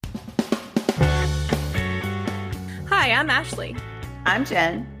Hi, I'm Ashley. I'm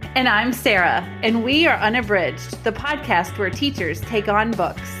Jen. And I'm Sarah. And we are Unabridged, the podcast where teachers take on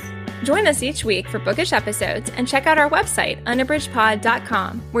books. Join us each week for bookish episodes and check out our website,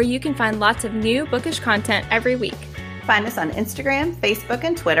 unabridgedpod.com, where you can find lots of new bookish content every week. Find us on Instagram, Facebook,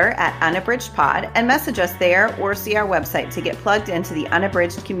 and Twitter at unabridgedpod and message us there or see our website to get plugged into the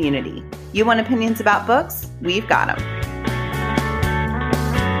Unabridged community. You want opinions about books? We've got them.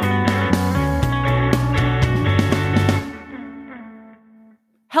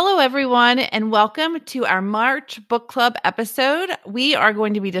 Hello, everyone, and welcome to our March Book Club episode. We are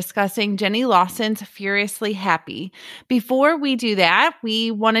going to be discussing Jenny Lawson's Furiously Happy. Before we do that, we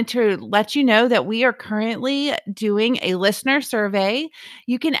wanted to let you know that we are currently doing a listener survey.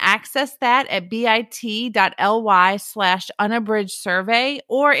 You can access that at bit.ly/unabridged survey,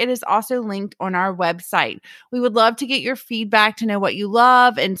 or it is also linked on our website. We would love to get your feedback to know what you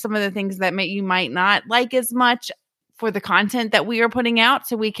love and some of the things that you might not like as much for the content that we are putting out,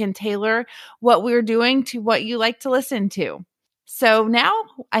 so we can tailor what we're doing to what you like to listen to. So now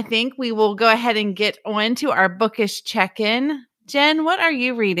I think we will go ahead and get on to our bookish check-in. Jen, what are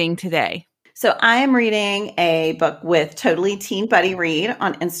you reading today? So I am reading a book with Totally Teen Buddy Read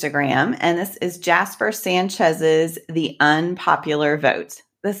on Instagram, and this is Jasper Sanchez's The Unpopular Vote.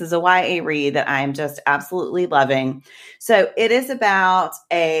 This is a YA read that I am just absolutely loving. So it is about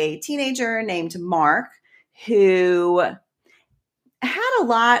a teenager named Mark who had a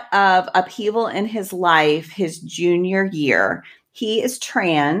lot of upheaval in his life his junior year. He is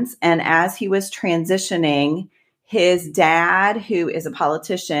trans, and as he was transitioning, his dad, who is a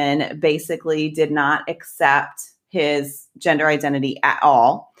politician, basically did not accept his gender identity at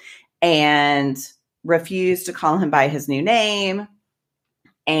all and refused to call him by his new name,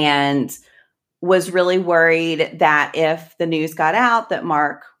 and was really worried that if the news got out that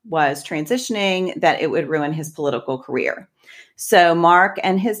Mark was transitioning, that it would ruin his political career. So Mark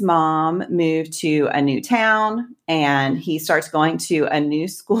and his mom moved to a new town, and he starts going to a new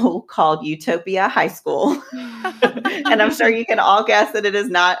school called Utopia High School. And I'm sure you can all guess that it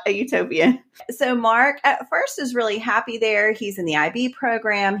is not a utopia. So Mark at first is really happy there. He's in the IB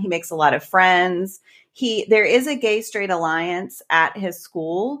program. He makes a lot of friends. There is a gay-straight alliance at his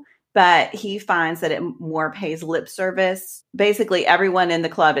school, but he finds that it more pays lip service. Basically, everyone in the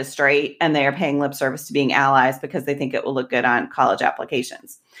club is straight, and they are paying lip service to being allies because they think it will look good on college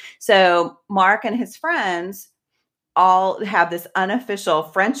applications. So Mark and his friends all have this unofficial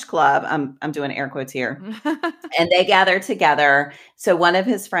French club. I'm doing air quotes here. And they gather together. So one of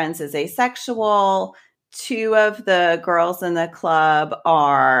his friends is asexual. Two of the girls in the club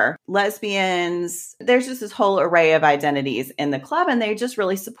are lesbians. There's just this whole array of identities in the club, and they just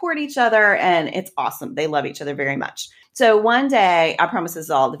really support each other, and it's awesome. They love each other very much. So one day, I promise this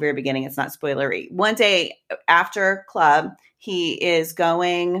is all at the very beginning, it's not spoilery. One day after club, he is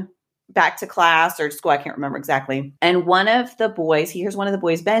going back to class or school, I can't remember exactly. And one of the boys, he hears one of the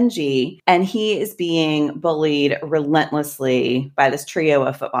boys, Benji, and he is being bullied relentlessly by this trio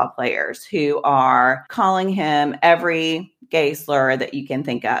of football players who are calling him every gay slur that you can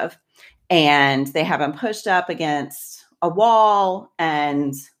think of. And they have him pushed up against a wall,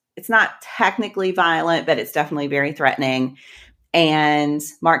 and it's not technically violent, but it's definitely very threatening. And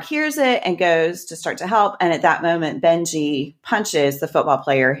Mark hears it and goes to start to help. And at that moment, Benji punches the football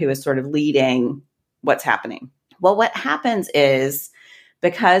player who is sort of leading what's happening. Well, what happens is,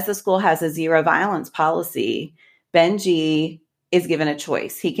 because the school has a zero violence policy, Benji is given a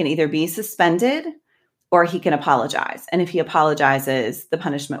choice. He can either be suspended or he can apologize. And if he apologizes, the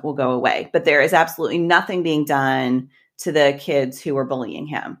punishment will go away. But there is absolutely nothing being done to the kids who are bullying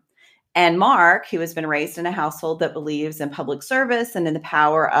him. And Mark, who has been raised in a household that believes in public service and in the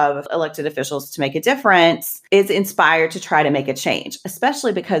power of elected officials to make a difference, is inspired to try to make a change,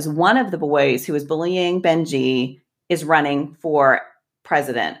 especially because one of the boys who is bullying Benji is running for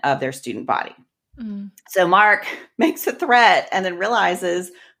president of their student body. So Mark makes a threat and then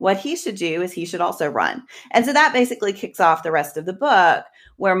realizes what he should do is he should also run. And so that basically kicks off the rest of the book,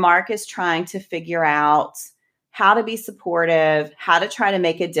 where Mark is trying to figure out how to be supportive, how to try to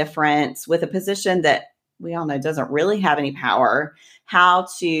make a difference with a position that we all know doesn't really have any power, how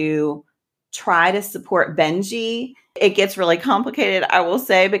to try to support Benji. It gets really complicated, I will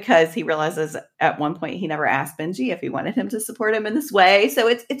say, because he realizes at one point he never asked Benji if he wanted him to support him in this way. So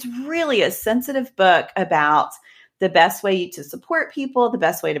it's really a sensitive book about the best way to support people, the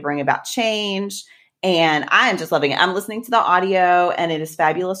best way to bring about change. And I am just loving it. I'm listening to the audio, and it is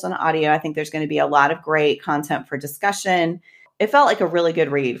fabulous on audio. I think there's going to be a lot of great content for discussion. It felt like a really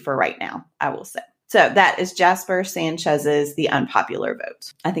good read for right now, I will say. So that is Jasper Sanchez's The Unpopular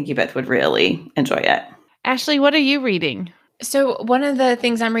Vote. I think you both would really enjoy it. Ashley, what are you reading? So one of the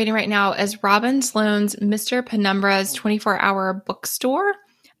things I'm reading right now is Robin Sloan's Mr. Penumbra's 24-Hour Bookstore.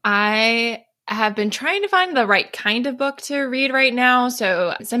 I have been trying to find the right kind of book to read right now.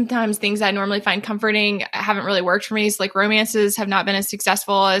 So sometimes things I normally find comforting haven't really worked for me. So like romances have not been as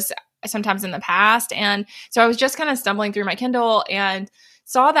successful as sometimes in the past. And so I was just kind of stumbling through my Kindle and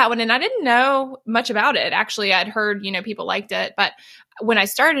saw that one, and I didn't know much about it. Actually, I'd heard, people liked it, but when I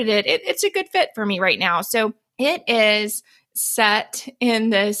started it, it's a good fit for me right now. So it is set in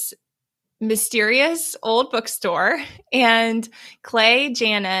this mysterious old bookstore, and Clay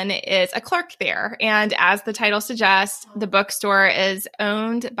Jannon is a clerk there. And as the title suggests, the bookstore is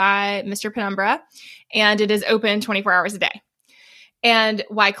owned by Mr. Penumbra, and it is open 24 hours a day. And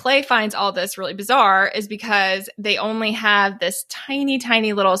why Clay finds all this really bizarre is because they only have this tiny,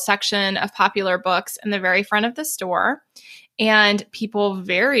 tiny little section of popular books in the very front of the store, and people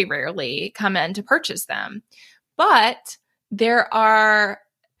very rarely come in to purchase them. But there are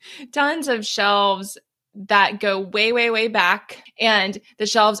tons of shelves that go way, way, way back. And the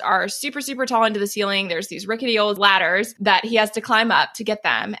shelves are super, super tall into the ceiling. There's these rickety old ladders that he has to climb up to get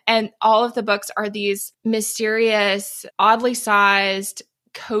them. And all of the books are these mysterious, oddly sized,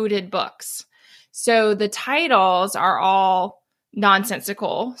 coded books. So the titles are all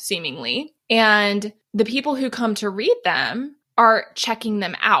nonsensical, seemingly. And the people who come to read them are checking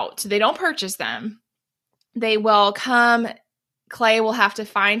them out. So they don't purchase them. They will come. Clay will have to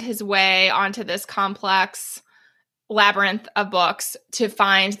find his way onto this complex labyrinth of books to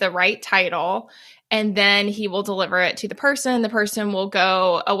find the right title, and then he will deliver it to the person. The person will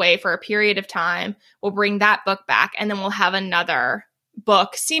go away for a period of time, will bring that book back, and then we'll have another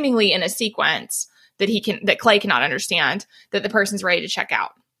book seemingly in a sequence that Clay cannot understand, that the person's ready to check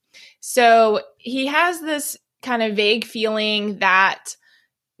out. So he has this kind of vague feeling that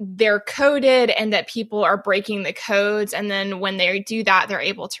they're coded and that people are breaking the codes. And then when they do that, they're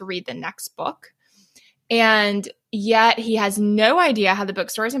able to read the next book. And yet he has no idea how the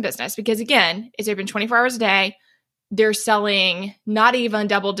bookstore is in business because, again, it's open 24 hours a day. They're selling not even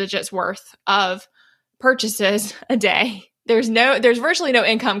double digits worth of purchases a day. There's virtually no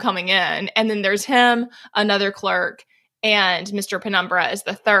income coming in. And then there's him, another clerk, and Mr. Penumbra is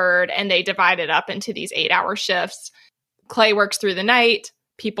the third. And they divide it up into these 8-hour shifts. Clay works through the night.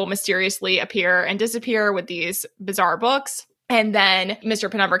 People mysteriously appear and disappear with these bizarre books. And then Mr.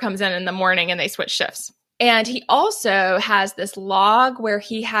 Penumbra comes in the morning and they switch shifts. And he also has this log where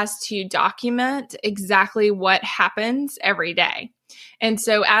he has to document exactly what happens every day. And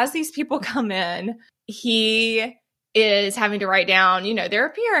so as these people come in, he is having to write down, their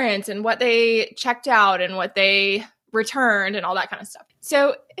appearance and what they checked out and what they returned and all that kind of stuff.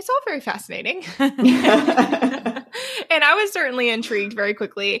 So it's all very fascinating. And I was certainly intrigued very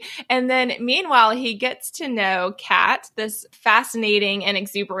quickly. And then meanwhile, he gets to know Kat, this fascinating and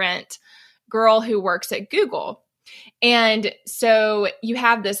exuberant girl who works at Google. And so you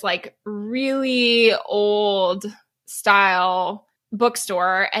have this like really old style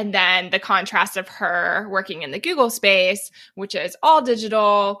bookstore, and then the contrast of her working in the Google space, which is all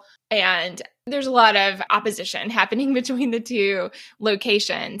digital, and there's a lot of opposition happening between the two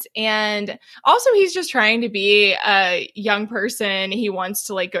locations. And also he's just trying to be a young person. He wants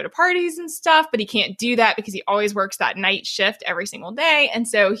to go to parties and stuff, but he can't do that because he always works that night shift every single day. And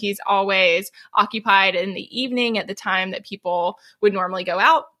so he's always occupied in the evening at the time that people would normally go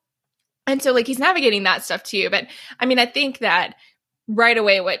out. And so he's navigating that stuff too. But I think that right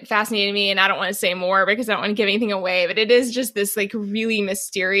away what fascinated me, and I don't want to say more because I don't want to give anything away, but it is just this really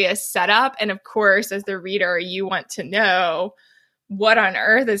mysterious setup. And of course, as the reader, you want to know what on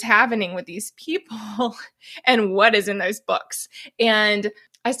earth is happening with these people and what is in those books. And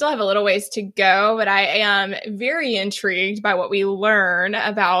I still have a little ways to go, but I am very intrigued by what we learn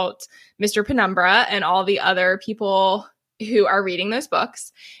about Mr. Penumbra and all the other people who are reading those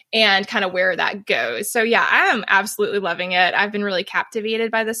books and kind of where that goes. So yeah, I am absolutely loving it. I've been really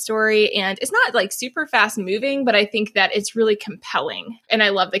captivated by the story, and it's not super fast moving, but I think that it's really compelling. And I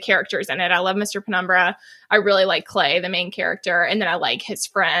love the characters in it. I love Mr. Penumbra. I really like Clay, the main character. And then I like his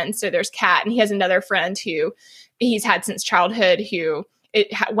friend. So there's Kat, and he has another friend who he's had since childhood who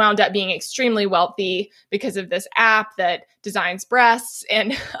wound up being extremely wealthy because of this app that designs breasts.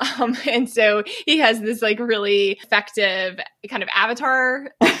 And so he has this really effective kind of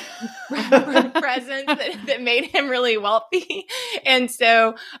avatar presence that made him really wealthy. And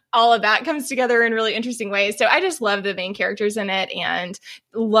so all of that comes together in really interesting ways. So I just love the main characters in it and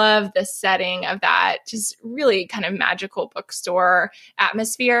love the setting of that just really kind of magical bookstore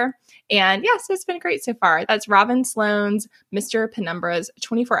atmosphere. And yeah, so it's been great so far. That's Robin Sloan's Mr. Penumbra's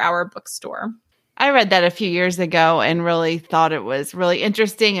 24-Hour Bookstore. I read that a few years ago and really thought it was really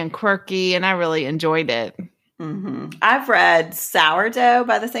interesting and quirky, and I really enjoyed it. I've read Sourdough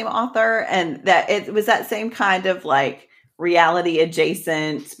by the same author, and that it was that same kind of like reality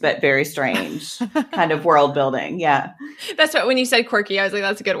adjacent, but very strange kind of world building. Yeah. That's what, when you said quirky, I was like,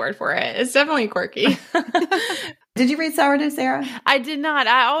 that's a good word for it. It's definitely quirky. Did you read Sourdough, Sarah? I did not.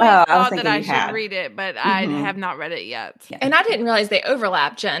 I always thought that I should read it, but I have not read it yet. Yeah. And I didn't realize they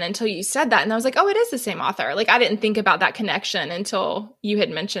overlap, Jen, until you said that. And I was like, oh, it is the same author. Like, I didn't think about that connection until you had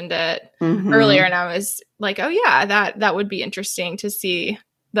mentioned it earlier. And I was like, oh, yeah, that would be interesting to see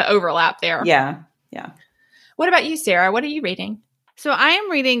the overlap there. Yeah. Yeah. What about you, Sarah? What are you reading? So I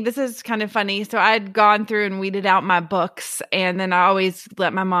am reading, this is kind of funny. So I'd gone through and weeded out my books, and then I always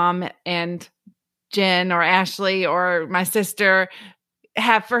let my mom and Jen or Ashley or my sister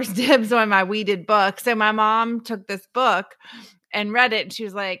have first dibs on my weeded book. So my mom took this book and read it, and she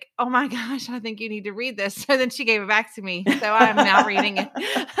was like, oh my gosh, I think you need to read this. So then she gave it back to me. So I'm now reading it.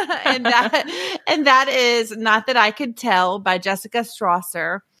 and that is Not That I Could Tell by Jessica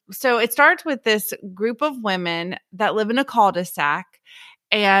Strasser. So it starts with this group of women that live in a cul-de-sac,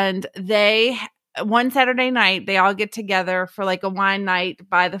 and one Saturday night, they all get together for like a wine night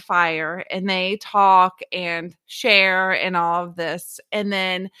by the fire, and they talk and share and all of this. And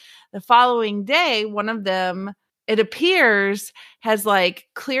then the following day, one of them, it appears, has like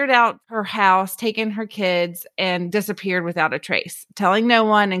cleared out her house, taken her kids, and disappeared without a trace, telling no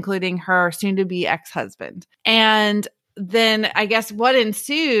one, including her soon-to-be ex-husband. And then I guess what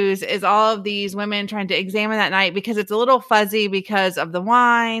ensues is all of these women trying to examine that night, because it's a little fuzzy because of the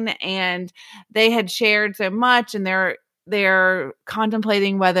wine, and they had shared so much, and they're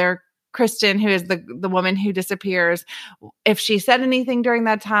contemplating whether Kristen, who is the woman who disappears, if she said anything during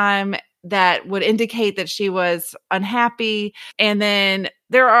that time that would indicate that she was unhappy. And then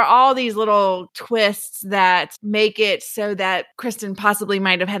there are all these little twists that make it so that Kristen possibly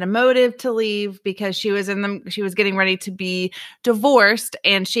might have had a motive to leave, because she was getting ready to be divorced,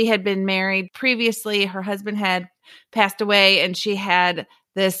 and she had been married previously. Her husband had passed away, and she had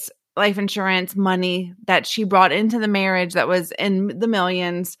this life insurance money that she brought into the marriage that was in the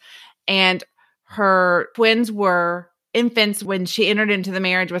millions. And her twins were infants when she entered into the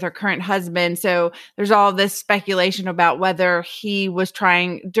marriage with her current husband. So there's all this speculation about whether he was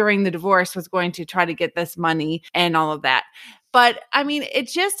trying during the divorce was going to try to get this money and all of that. But I mean, it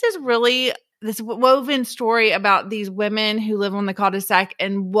just is really this woven story about these women who live on the cul-de-sac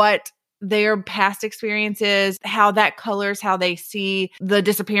and what their past experiences, how that colors how they see the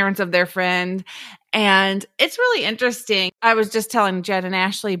disappearance of their friend. And it's really interesting. I was just telling Jen and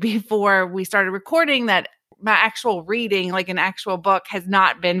Ashley before we started recording that my actual reading, like an actual book, has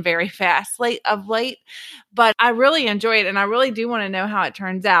not been very fast of late, but I really enjoy it, and I really do want to know how it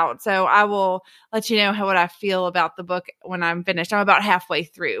turns out. So I will let you know what I feel about the book when I'm finished. I'm about halfway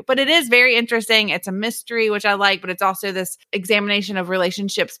through, but it is very interesting. It's a mystery, which I like, but it's also this examination of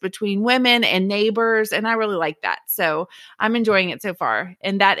relationships between women and neighbors, and I really like that. So I'm enjoying it so far,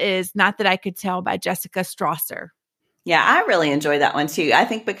 and that is Not That I Could Tell by Jessica Strasser. Yeah, I really enjoy that one too. I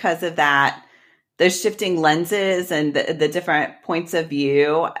think because of that, those shifting lenses and the different points of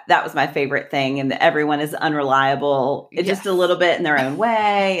view, that was my favorite thing. And everyone is unreliable, just a little bit in their own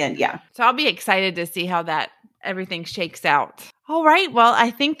way. And yeah. So I'll be excited to see how that everything shakes out. All right. Well, I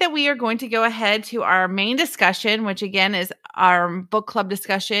think that we are going to go ahead to our main discussion, which again is our book club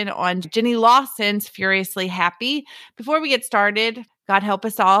discussion on Jenny Lawson's Furiously Happy. Before we get started, God help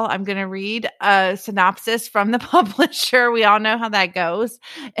us all, I'm going to read a synopsis from the publisher. We all know how that goes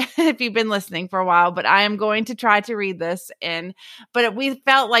if you've been listening for a while, but I am going to try to read this. But we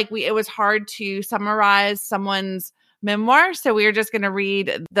felt like it was hard to summarize someone's memoir, so we are just going to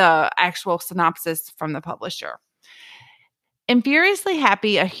read the actual synopsis from the publisher. In Furiously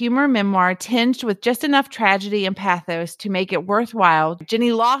Happy, a humor memoir tinged with just enough tragedy and pathos to make it worthwhile,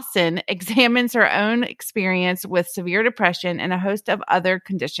 Jenny Lawson examines her own experience with severe depression and a host of other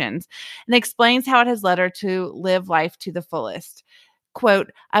conditions and explains how it has led her to live life to the fullest.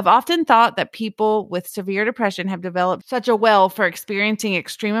 Quote, I've often thought that people with severe depression have developed such a well for experiencing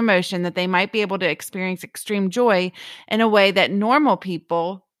extreme emotion that they might be able to experience extreme joy in a way that normal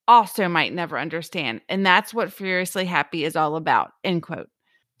people also might never understand. And that's what Furiously Happy is all about, end quote.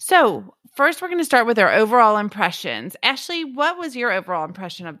 So first, we're going to start with our overall impressions. Ashley, what was your overall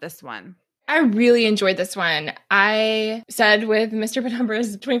impression of this one? I really enjoyed this one. I said with Mr.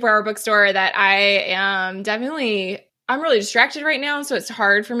 Penumbra's 24-hour bookstore that I'm really distracted right now, so it's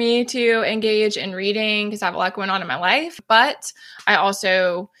hard for me to engage in reading because I have a lot going on in my life, but I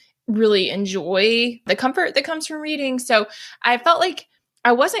also really enjoy the comfort that comes from reading. So I felt like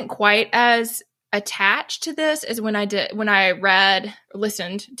I wasn't quite as attached to this is when I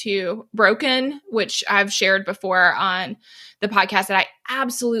listened to Broken, which I've shared before on the podcast, that I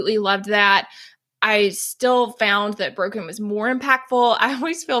absolutely loved that. I still found that Broken was more impactful. I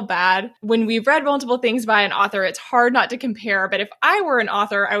always feel bad when we've read multiple things by an author. It's hard not to compare, but if I were an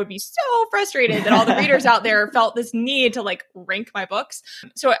author, I would be so frustrated that all the readers out there felt this need to like rank my books.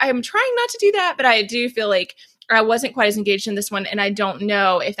 So I'm trying not to do that, but I do feel like I wasn't quite as engaged in this one. And I don't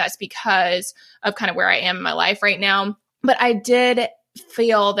know if that's because of kind of where I am in my life right now. But I did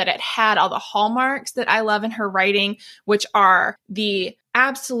feel that it had all the hallmarks that I love in her writing, which are the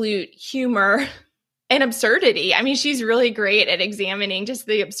absolute humor and absurdity. I mean, she's really great at examining just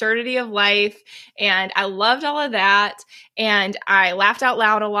the absurdity of life. And I loved all of that. And I laughed out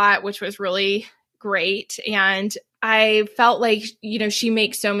loud a lot, which was really great. And I felt like, she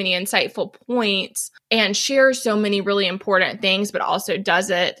makes so many insightful points and shares so many really important things, but also does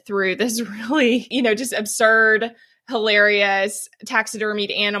it through this really, just absurd, hilarious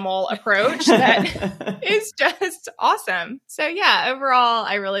taxidermied animal approach that is just awesome. So yeah, overall,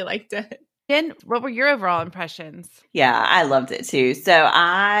 I really liked it. Jen, what were your overall impressions? Yeah, I loved it too. So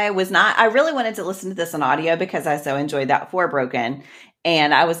I really wanted to listen to this on audio because I so enjoyed that for Broken.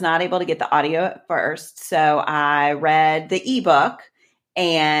 And I was not able to get the audio at first. So I read the ebook.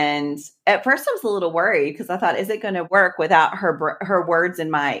 And at first I was a little worried because I thought, is it going to work without her words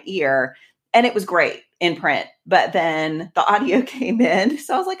in my ear? And it was great in print. But then the audio came in.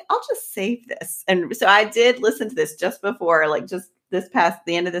 So I was like, I'll just save this. And so I did listen to this just before,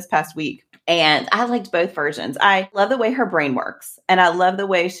 the end of this past week. And I liked both versions. I love the way her brain works. And I love the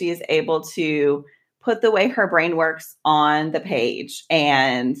way she is able to put the way her brain works on the page.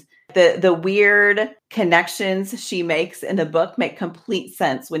 And the weird connections she makes in the book make complete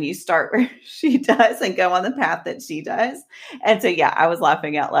sense when you start where she does and go on the path that she does. And so, yeah, I was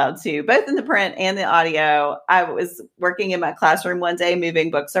laughing out loud too, both in the print and the audio. I was working in my classroom one day,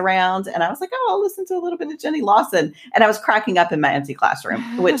 moving books around, and I was like, oh, I'll listen to a little bit of Jenny Lawson. And I was cracking up in my empty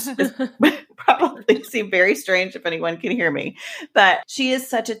classroom, which is probably seemed very strange if anyone can hear me. But she is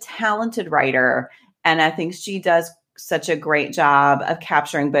such a talented writer. And I think she does such a great job of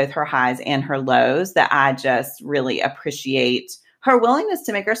capturing both her highs and her lows that I just really appreciate her willingness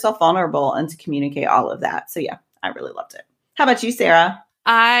to make herself vulnerable and to communicate all of that. So yeah, I really loved it. How about you, Sarah?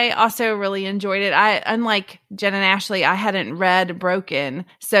 I also really enjoyed it. Unlike Jen and Ashley, I hadn't read Broken.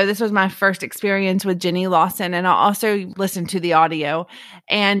 So this was my first experience with Jenny Lawson. And I also listened to the audio.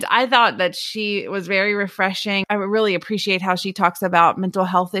 And I thought that she was very refreshing. I really appreciate how she talks about mental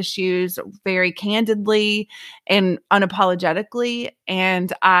health issues very candidly and unapologetically. And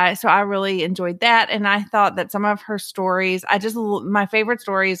so I really enjoyed that. And I thought that some of her stories, my favorite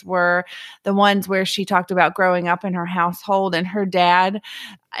stories were the ones where she talked about growing up in her household and her dad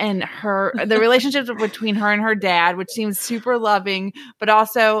and the relationships between her and her dad, which seems super loving, but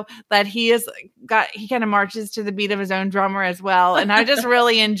also that he kind of marches to the beat of his own drummer as well. And I just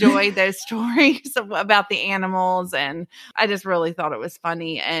really enjoyed those stories about the animals. And I just really thought it was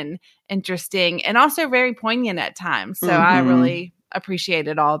funny and interesting and also very poignant at times. So I really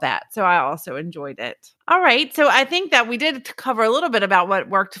appreciated all that. So I also enjoyed it. All right. So I think that we did cover a little bit about what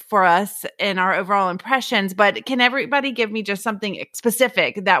worked for us in our overall impressions, but can everybody give me just something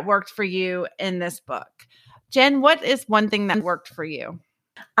specific that worked for you in this book? Jen, what is one thing that worked for you?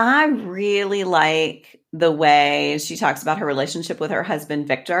 I really like the way she talks about her relationship with her husband,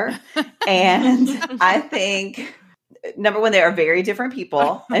 Victor. And I think, number one, they are very different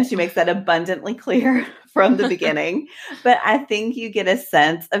people, and she makes that abundantly clear from the beginning. But I think you get a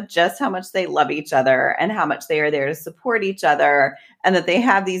sense of just how much they love each other and how much they are there to support each other, and that they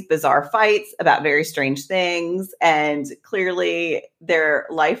have these bizarre fights about very strange things. And clearly their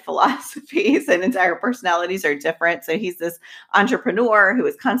life philosophies and entire personalities are different. So he's this entrepreneur who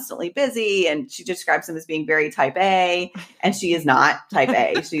is constantly busy, and she describes him as being very type A, and she is not type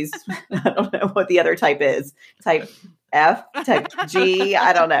A. She's, I don't know what the other type is, type F, type G.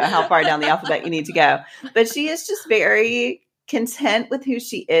 I don't know how far down the alphabet you need to go. But she is just very content with who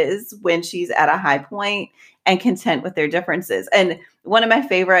she is when she's at a high point and content with their differences. And one of my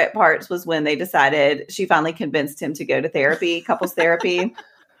favorite parts was when they decided, she finally convinced him to go to therapy, couples therapy.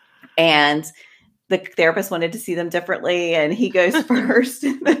 And the therapist wanted to see them differently, and he goes first.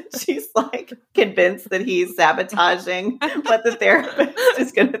 And then she's like convinced that he's sabotaging what the therapist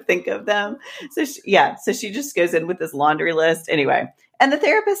is going to think of them. So she just goes in with this laundry list anyway. And the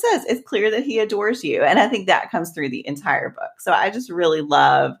therapist says, it's clear that he adores you. And I think that comes through the entire book. So I just really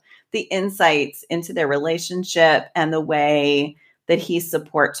love the insights into their relationship and the way that he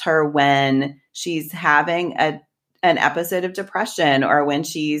supports her when she's having an episode of depression or when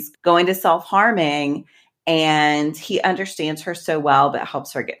she's going to self-harming, and he understands her so well, but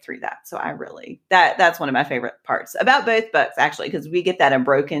helps her get through that. So that's one of my favorite parts about both books, actually, because we get that in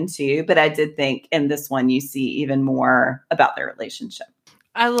Broken too. But I did think in this one, you see even more about their relationship.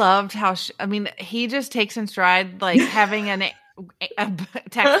 I loved how, he just takes in stride, like having a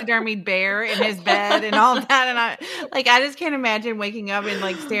taxidermied bear in his bed and all of that. And I just can't imagine waking up and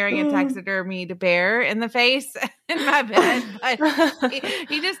like staring a taxidermied bear in the face in my bed. But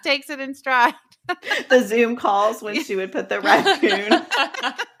he just takes it in stride. The Zoom calls when she would put the raccoon.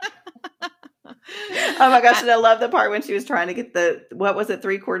 Oh my gosh. And I love the part when she was trying to get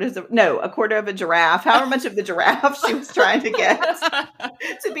a quarter of a giraffe, however much of the giraffe she was trying to get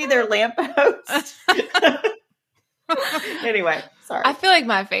to be their lamppost. Anyway, sorry. I feel like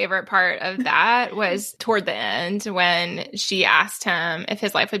my favorite part of that was toward the end when she asked him if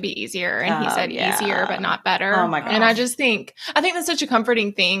his life would be easier, and he said easier but not better. Oh my gosh. And I think that's such a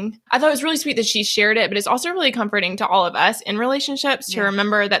comforting thing. I thought it was really sweet that she shared it, but it's also really comforting to all of us in relationships to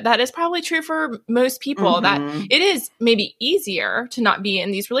remember that is probably true for most people, that it is maybe easier to not be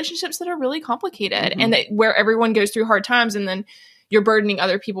in these relationships that are really complicated and that where everyone goes through hard times, and then you're burdening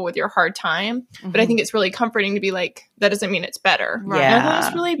other people with your hard time. But I think it's really comforting to be like, that doesn't mean it's better. Right. And I thought it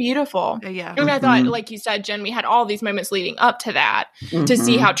was really beautiful. Yeah. I thought, like you said, Jen, we had all these moments leading up to that to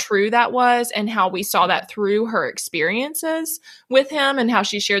see how true that was and how we saw that through her experiences with him and how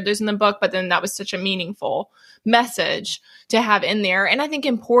she shared those in the book. But then that was such a meaningful message to have in there. And I think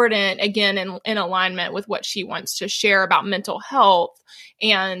important, again, in alignment with what she wants to share about mental health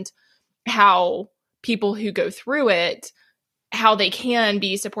and how people who go through it, how they can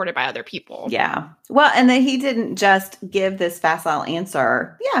be supported by other people. Yeah. Well, and that he didn't just give this facile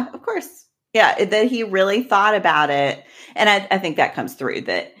answer. Yeah, of course. Yeah. That he really thought about it. And I think that comes through,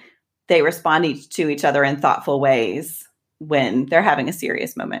 that they respond to each other in thoughtful ways when they're having a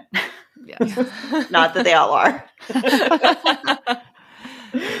serious moment. Yeah. Not that they all are.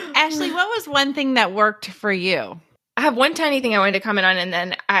 Ashley, what was one thing that worked for you? I have one tiny thing I wanted to comment on, and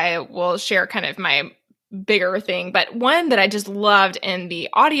then I will share kind of my bigger thing. But one that I just loved in the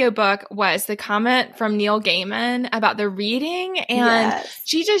audiobook was the comment from Neil Gaiman about the reading. And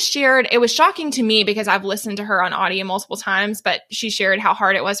she just shared, it was shocking to me because I've listened to her on audio multiple times, but she shared how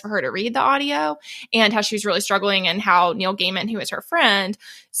hard it was for her to read the audio and how she was really struggling, and how Neil Gaiman, who is her friend,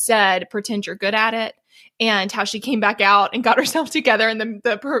 said, pretend you're good at it. And how she came back out and got herself together. And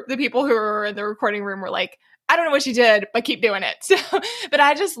the people who were in the recording room were like, I don't know what she did, but keep doing it. So, but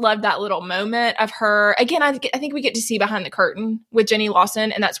I just loved that little moment of her. Again, I think we get to see behind the curtain with Jenny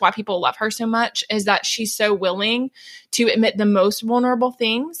Lawson, and that's why people love her so much, is that she's so willing to admit the most vulnerable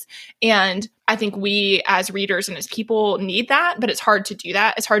things. And I think we as readers and as people need that, but it's hard to do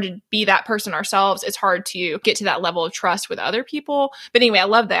that. It's hard to be that person ourselves. It's hard to get to that level of trust with other people. But anyway, I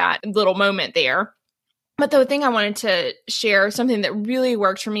love that little moment there. But the thing I wanted to share, something that really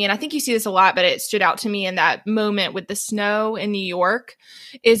worked for me, and I think you see this a lot, but it stood out to me in that moment with the snow in New York,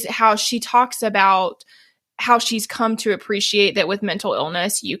 is how she talks about how she's come to appreciate that with mental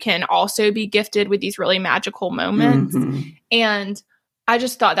illness, you can also be gifted with these really magical moments. And I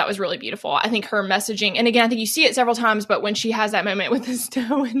just thought that was really beautiful. I think her messaging, and again, I think you see it several times, but when she has that moment with the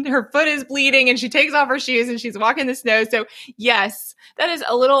snow and her foot is bleeding and she takes off her shoes and she's walking the snow. So yes, that is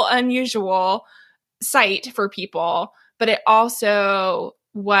a little unusual sight for people, but it also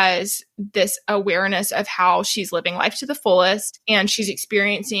was this awareness of how she's living life to the fullest, and she's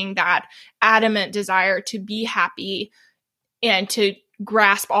experiencing that adamant desire to be happy and to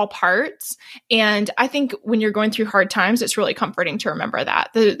grasp all parts. And I think when you're going through hard times, it's really comforting to remember that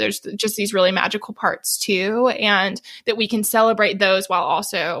there's just these really magical parts too, and that we can celebrate those while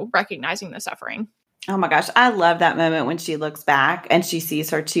also recognizing the suffering. Oh my gosh. I love that moment when she looks back and she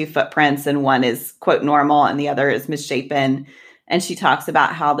sees her two footprints, and one is quote normal and the other is misshapen. And she talks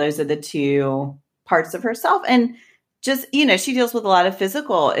about how those are the two parts of herself. And just, she deals with a lot of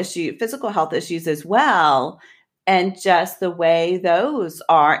physical health issues as well. And just the way those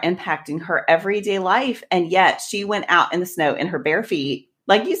are impacting her everyday life. And yet she went out in the snow in her bare feet,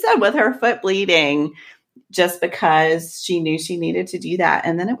 like you said, with her foot bleeding, just because she knew she needed to do that.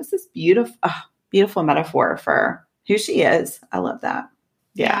 And then it was this beautiful metaphor for who she is. I love that.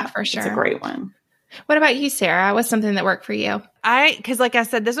 Yeah, for sure. It's a great one. What about you, Sarah? What's something that worked for you? Because like I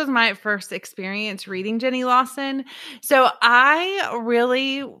said, this was my first experience reading Jenny Lawson. So I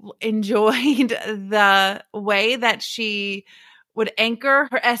really enjoyed the way that she would anchor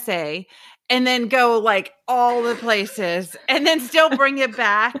her essay and then go like all the places and then still bring it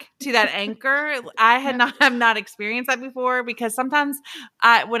back to that anchor. I have not experienced that before, because sometimes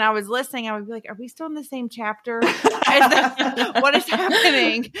when I was listening, I would be like, are we still in the same chapter? What is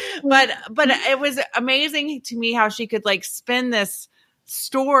happening? But it was amazing to me how she could like spin this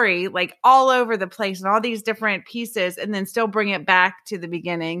story like all over the place and all these different pieces and then still bring it back to the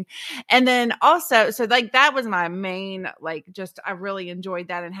beginning. And then also, so like that was my main, like, just, I really enjoyed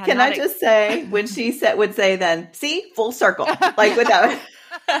that. And had Can I just say, when she would say then, see, full circle, like without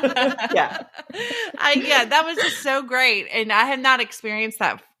yeah, that was just so great. And I had not experienced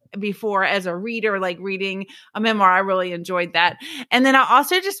that before as a reader, like reading a memoir. I really enjoyed that. And then I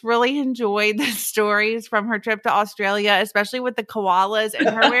also just really enjoyed the stories from her trip to Australia, especially with the koalas and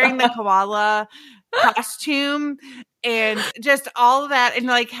her wearing the koala costume and just all of that. And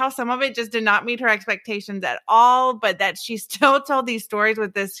like how some of it just did not meet her expectations at all, but that she still told these stories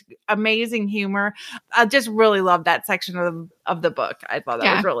with this amazing humor. I just really loved that section of the book. I thought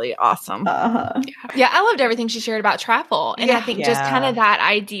that was really awesome. Yeah, I loved everything she shared about travel. And I think just kind of that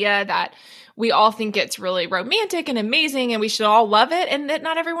idea that we all think it's really romantic and amazing and we should all love it, and that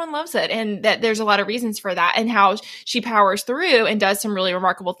not everyone loves it, and that there's a lot of reasons for that, and how she powers through and does some really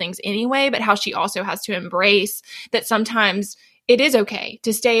remarkable things anyway, but how she also has to embrace that sometimes it is okay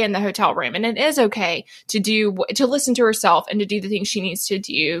to stay in the hotel room, and it is okay to listen to herself and to do the things she needs to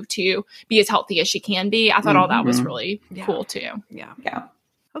do to be as healthy as she can be. I thought all that was really cool too. Yeah.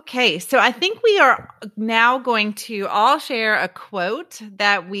 Okay, so I think we are now going to all share a quote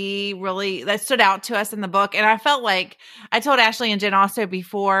that stood out to us in the book. And I felt like I told Ashley and Jen also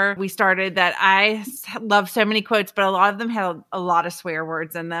before we started that I love so many quotes, but a lot of them had a lot of swear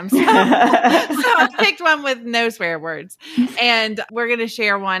words in them. So I picked one with no swear words. And we're going to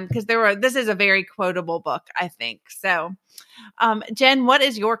share one because this is a very quotable book, I think. So Jen, what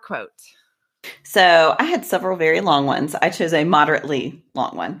is your quote? So I had several very long ones. I chose a moderately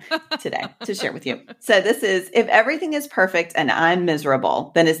long one today to share with you. So this is, if everything is perfect and I'm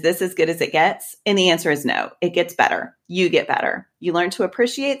miserable, then is this as good as it gets? And the answer is no. It gets better. You get better. You learn to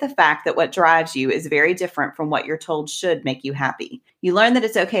appreciate the fact that what drives you is very different from what you're told should make you happy. You learn that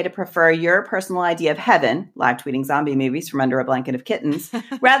it's okay to prefer your personal idea of heaven, live tweeting zombie movies from under a blanket of kittens,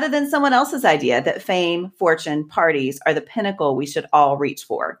 rather than someone else's idea that fame, fortune, parties are the pinnacle we should all reach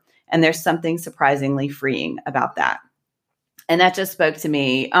for. And there's something surprisingly freeing about that. And that just spoke to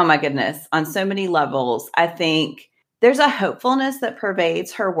me, oh my goodness, on so many levels. I think there's a hopefulness that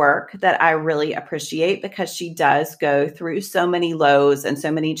pervades her work that I really appreciate, because she does go through so many lows and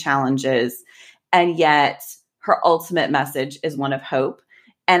so many challenges. And yet her ultimate message is one of hope.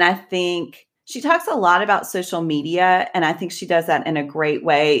 And I think she talks a lot about social media, and I think she does that in a great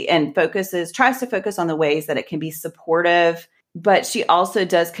way and tries to focus on the ways that it can be supportive. But she also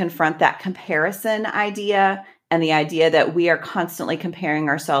does confront that comparison idea and the idea that we are constantly comparing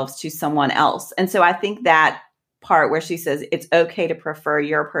ourselves to someone else. And so I think that part where she says it's okay to prefer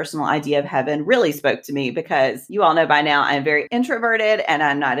your personal idea of heaven really spoke to me, because you all know by now I'm very introverted and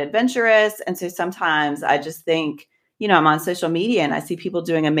I'm not adventurous. And so sometimes I just think, I'm on social media and I see people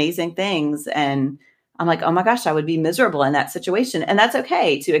doing amazing things, and I'm like, oh my gosh, I would be miserable in that situation. And that's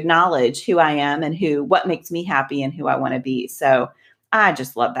okay to acknowledge who I am and what makes me happy and who I want to be. So I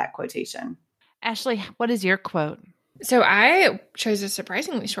just love that quotation. Ashley, what is your quote? So I chose a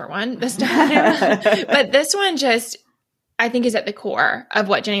surprisingly short one this time, but this one just, I think, is at the core of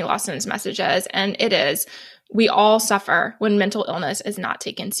what Jenny Lawson's message is. And it is, we all suffer when mental illness is not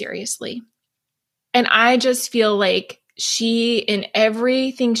taken seriously. And I just feel like she, in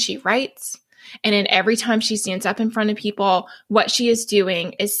everything she writes, and in every time she stands up in front of people, what she is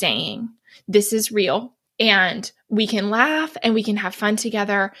doing is saying, this is real, and we can laugh and we can have fun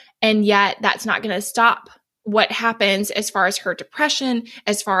together. And yet that's not going to stop what happens as far as her depression,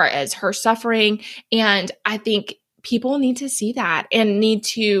 as far as her suffering. And I think people need to see that and need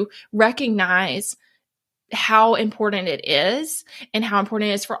to recognize how important it is and how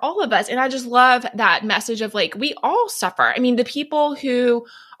important it is for all of us. And I just love that message of like, we all suffer. I mean, the people who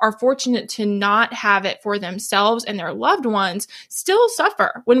are fortunate to not have it for themselves and their loved ones still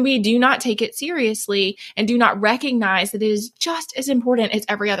suffer when we do not take it seriously and do not recognize that it is just as important as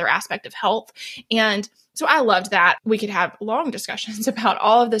every other aspect of health. And so I loved that. We could have long discussions about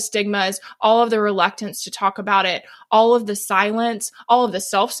all of the stigmas, all of the reluctance to talk about it, all of the silence, all of the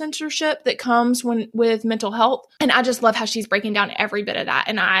self-censorship that comes with mental health. And I just love how she's breaking down every bit of that.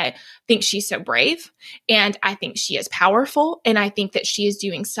 And I think she's so brave, and I think she is powerful, and I think that she is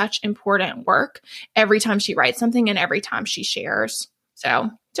doing such important work every time she writes something and every time she shares.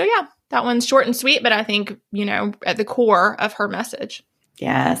 So yeah, that one's short and sweet, but I think, at the core of her message.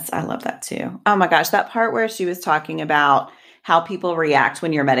 Yes, I love that too. Oh my gosh, that part where she was talking about how people react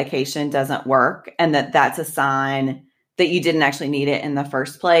when your medication doesn't work and that that's a sign that you didn't actually need it in the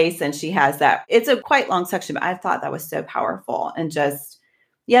first place. And she has that, it's a quite long section, but I thought that was so powerful. And just,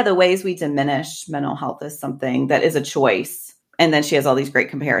 yeah, the ways we diminish mental health is something that is a choice. And then she has all these great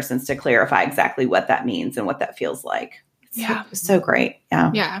comparisons to clarify exactly what that means and what that feels like. Yeah. So great.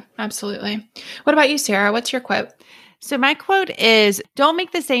 Yeah. Yeah, absolutely. What about you, Sarah? What's your quote? So my quote is, don't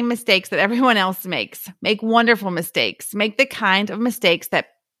make the same mistakes that everyone else makes. Make wonderful mistakes. Make the kind of mistakes that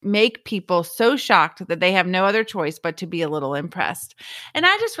make people so shocked that they have no other choice but to be a little impressed. And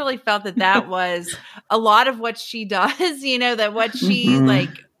I just really felt that was a lot of what she does, that what she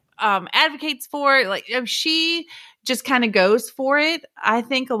advocates for, she just kind of goes for it, I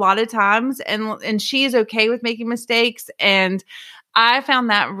think, a lot of times. And she is okay with making mistakes. And I found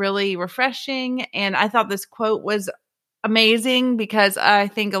that really refreshing. And I thought this quote was amazing because I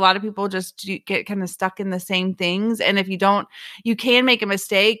think a lot of people just get kind of stuck in the same things. And if you can make a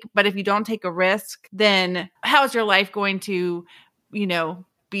mistake, but if you don't take a risk, then how is your life going to,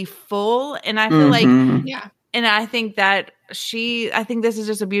 be full? And I feel and I think that I think this is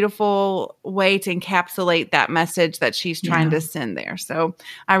just a beautiful way to encapsulate that message that she's trying to send there. So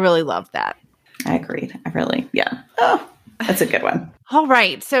I really love that. I agreed. Oh, that's a good one. All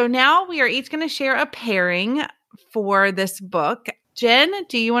right. So now we are each going to share a pairing for this book. Jen,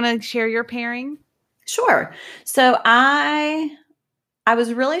 do you want to share your pairing? Sure. So I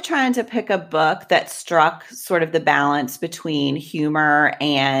was really trying to pick a book that struck sort of the balance between humor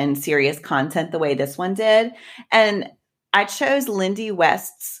and serious content the way this one did. And I chose Lindy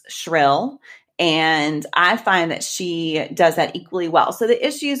West's Shrill, and I find that she does that equally well. So the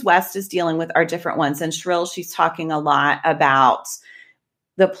issues West is dealing with are different ones. In Shrill, she's talking a lot about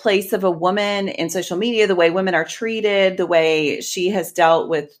the place of a woman in social media, the way women are treated, the way she has dealt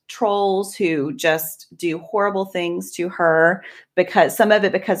with trolls who just do horrible things to her, because some of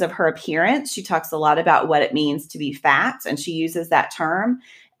it because of her appearance. She talks a lot about what it means to be fat, and she uses that term,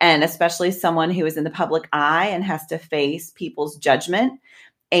 and especially someone who is in the public eye and has to face people's judgment.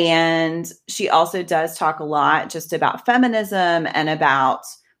 And she also does talk a lot just about feminism and about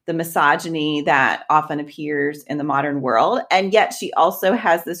the misogyny that often appears in the modern world. And yet she also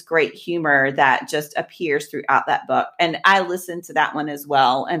has this great humor that just appears throughout that book. And I listened to that one as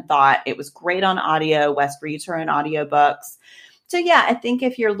well and thought it was great on audio. West reads her in audiobooks. So yeah, I think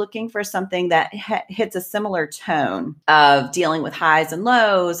if you're looking for something that hits a similar tone of dealing with highs and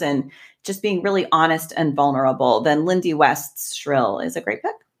lows and just being really honest and vulnerable, then Lindy West's Shrill is a great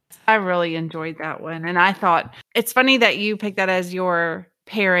book. I really enjoyed that one. And I thought it's funny that you picked that as your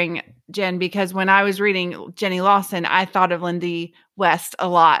pairing, Jen, because when I was reading Jenny Lawson, I thought of Lindy West a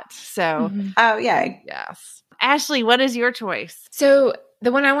lot. So, Oh, yeah. Yes. Ashley, what is your choice? So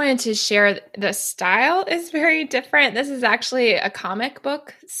the one I wanted to share, the style is very different. This is actually a comic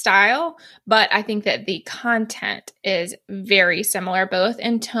book style, but I think that the content is very similar, both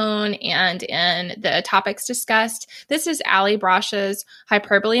in tone and in the topics discussed. This is Ali Brosh's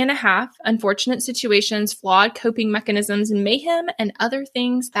Hyperbole and a Half, Unfortunate Situations, Flawed Coping Mechanisms, and Mayhem, and Other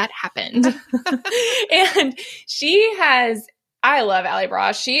Things That Happened. And I love Ali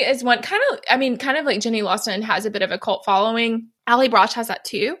Brosh. She is one kind of like Jenny Lawson has a bit of a cult following. Ali Brosh has that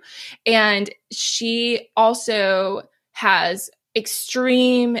too. And she also has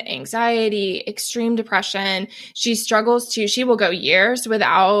extreme anxiety, extreme depression. She will go years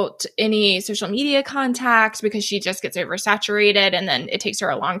without any social media contact because she just gets oversaturated. And then it takes her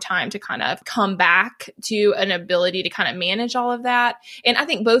a long time to kind of come back to an ability to kind of manage all of that. And I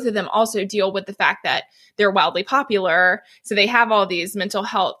think both of them also deal with the fact that they're wildly popular. So they have all these mental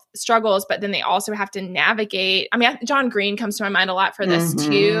health struggles, but then they also have to navigate. I mean, John Green comes to my mind a lot for this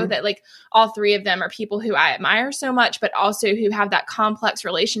too, that like all three of them are people who I admire so much, but also who have that complex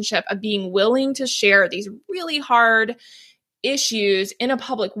relationship of being willing to share these really hard issues in a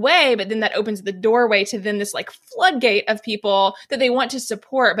public way, but then that opens the doorway to then this like floodgate of people that they want to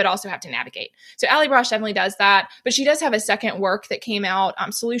support, but also have to navigate. So Ali Brosh definitely does that, but she does have a second work that came out,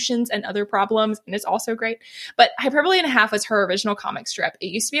 Solutions and Other Problems, and it's also great. But Hyperbole and a Half was her original comic strip. It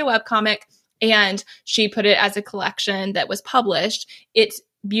used to be a webcomic, and she put it as a collection that was published. It's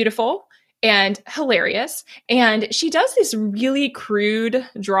beautiful and hilarious, and she does this really crude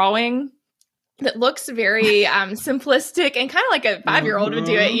drawing that looks very simplistic and kind of like a 5-year-old would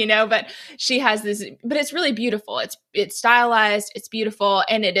do it, you know, but she has this, but it's really beautiful. It's stylized, it's beautiful,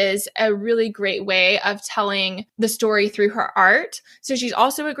 and it is a really great way of telling the story through her art. So she's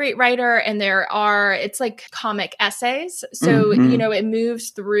also a great writer, and it's like comic essays. So, you know, it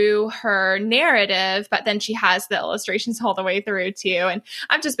moves through her narrative, but then she has the illustrations all the way through too. And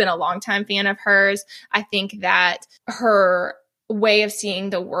I've just been a longtime fan of hers. I think that her way of seeing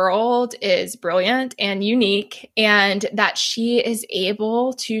the world is brilliant and unique, and that she is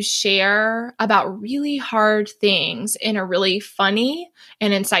able to share about really hard things in a really funny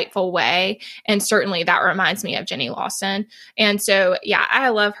and insightful way. And certainly that reminds me of Jenny Lawson. And so, yeah, I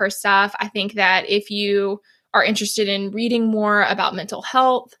love her stuff. I think that if you are interested in reading more about mental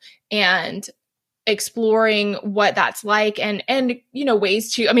health and exploring what that's like and you know,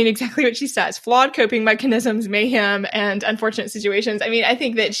 ways to, I mean, exactly what she says, flawed coping mechanisms, mayhem, and unfortunate situations. I mean, I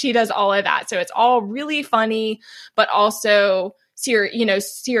think that she does all of that. So it's all really funny, but also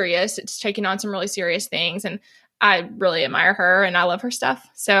serious. It's taking on some really serious things. And I really admire her and I love her stuff.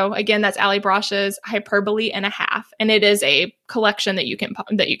 So again, that's Ali Brosh's Hyperbole and a Half. And it is a collection that you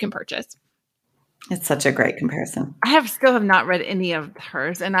can purchase. It's such a great comparison. I still have not read any of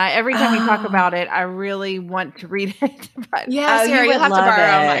hers, and every time we talk about it, I really want to read it. But yeah, Sarah, you'll have to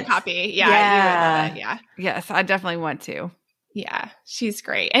borrow my copy. Yeah, you would love it. Yeah. Yes, I definitely want to. Yeah, she's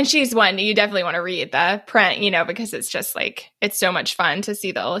great. And she's one you definitely want to read the print, you know, because it's just like, it's so much fun to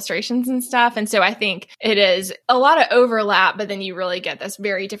see the illustrations and stuff. And so I think it is a lot of overlap, but then you really get this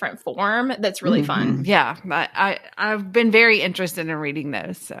very different form that's really fun. Yeah, I've been very interested in reading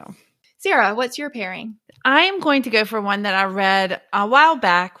those, so. Sarah, what's your pairing? I am going to go for one that I read a while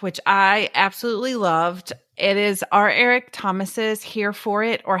back, which I absolutely loved. It is R. Eric Thomas's Here for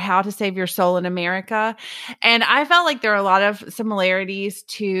It, or How to Save Your Soul in America. And I felt like there are a lot of similarities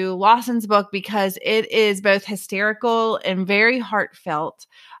to Lawson's book because it is both hysterical and very heartfelt.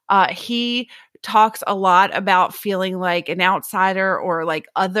 He talks a lot about feeling like an outsider or like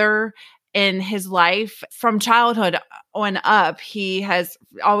other in his life. From childhood on up, he has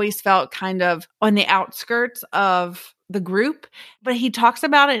always felt kind of on the outskirts of the group, but he talks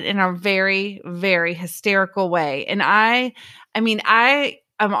about it in a very, very hysterical way. And I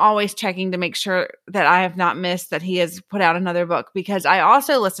am always checking to make sure that I have not missed that he has put out another book, because I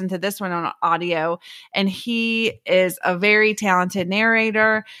also listened to this one on audio, and he is a very talented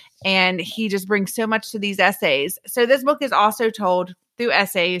narrator and he just brings so much to these essays. So this book is also told through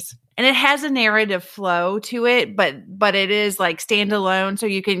essays. And it has a narrative flow to it, but it is like standalone. So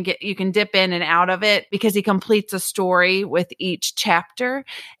you can dip in and out of it because he completes a story with each chapter.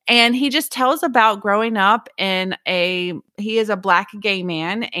 And he just tells about growing up he is a Black gay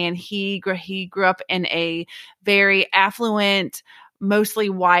man, and he grew up in a very affluent, mostly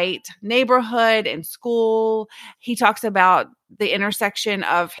white neighborhood and school. He talks about the intersection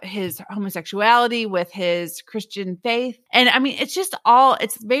of his homosexuality with his Christian faith. And I mean,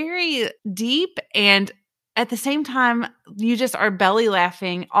 it's very deep, and at the same time, you just are belly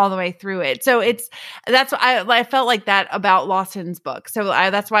laughing all the way through it. So that's why I felt like that about Lawson's book. So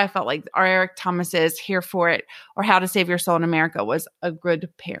that's why I felt like R. Eric Thomas's Here for It, or How to Save Your Soul in America was a good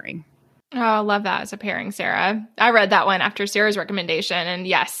pairing. Oh, I love that as a pairing, Sarah. I read that one after Sarah's recommendation. And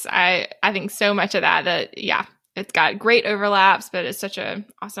yes, I think so much of that, yeah, it's got great overlaps, but it's such an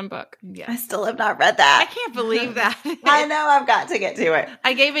awesome book. I still have not read that. I can't believe that. I know, I've got to get to it.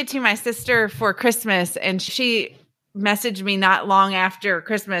 I gave it to my sister for Christmas, and she messaged me not long after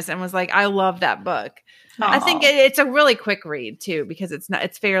Christmas and was like, I love that book. Aww. I think it's a really quick read too, because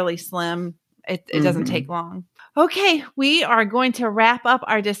it's fairly slim. It doesn't take long. Okay, we are going to wrap up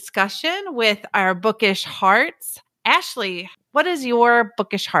our discussion with our bookish hearts. Ashley, what is your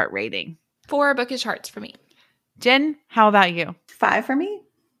bookish heart rating? 4 bookish hearts for me. Jen, how about you? 5 for me.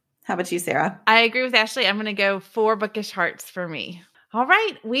 How about you, Sarah? I agree with Ashley. I'm going to go 4 bookish hearts for me. All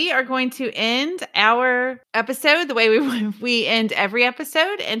right, we are going to end our episode the way we end every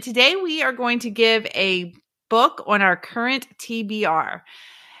episode. And today we are going to give a book on our current TBR.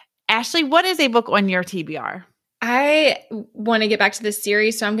 Ashley, what is a book on your TBR? I want to get back to this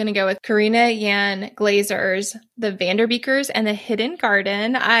series, so I'm going to go with Karina Yan Glazer's The Vanderbeekers and the Hidden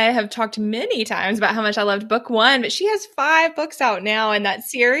Garden. I have talked many times about how much I loved book 1, but she has 5 books out now in that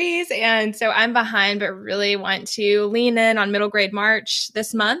series, and so I'm behind, but really want to lean in on Middle Grade March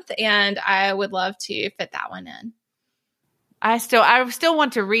this month, and I would love to fit that one in. I still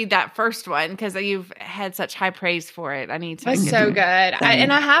want to read that first one because you've had such high praise for it. I need to. It's so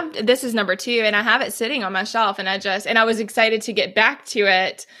good. This is number 2, and I have it sitting on my shelf, and I was excited to get back to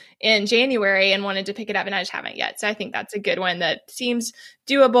it in January and wanted to pick it up, and I just haven't yet. So I think that's a good one that seems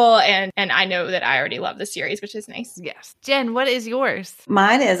doable. And I know that I already love the series, which is nice. Yes. Jen, what is yours?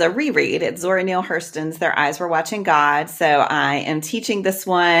 Mine is a reread. It's Zora Neale Hurston's Their Eyes Were Watching God. So I am teaching this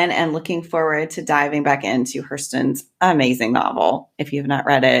one and looking forward to diving back into Hurston's amazing novel. If you have not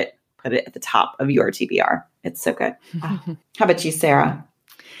read it, put it at the top of your TBR. It's so good. How about you, Sarah?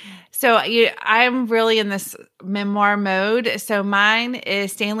 So I'm really in this memoir mode. So mine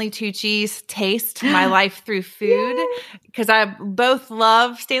is Stanley Tucci's Taste, My Life Through Food, because I both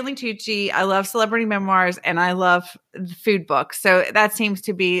love Stanley Tucci, I love celebrity memoirs, and I love food books. So that seems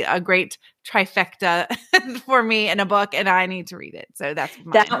to be a great trifecta for me in a book, and I need to read it. So that's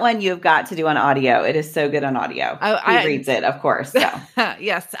mine. That one you've got to do on audio. It is so good on audio. He reads it, of course. So.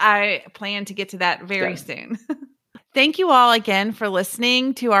 Yes, I plan to get to that very soon. Thank you all again for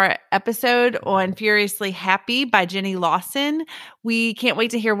listening to our episode on Furiously Happy by Jenny Lawson. We can't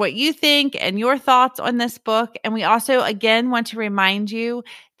wait to hear what you think and your thoughts on this book. And we also, again, want to remind you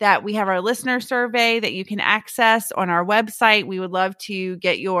that we have our listener survey that you can access on our website. We would love to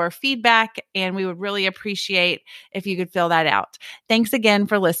get your feedback, and we would really appreciate if you could fill that out. Thanks again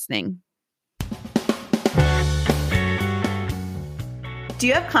for listening. Do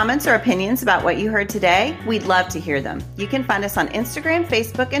you have comments or opinions about what you heard today? We'd love to hear them. You can find us on Instagram,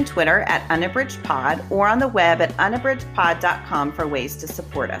 Facebook, and Twitter at unabridgedpod, or on the web at unabridgedpod.com for ways to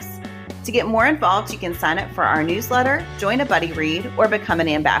support us. To get more involved, you can sign up for our newsletter, join a buddy read, or become an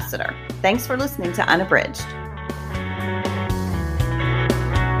ambassador. Thanks for listening to Unabridged.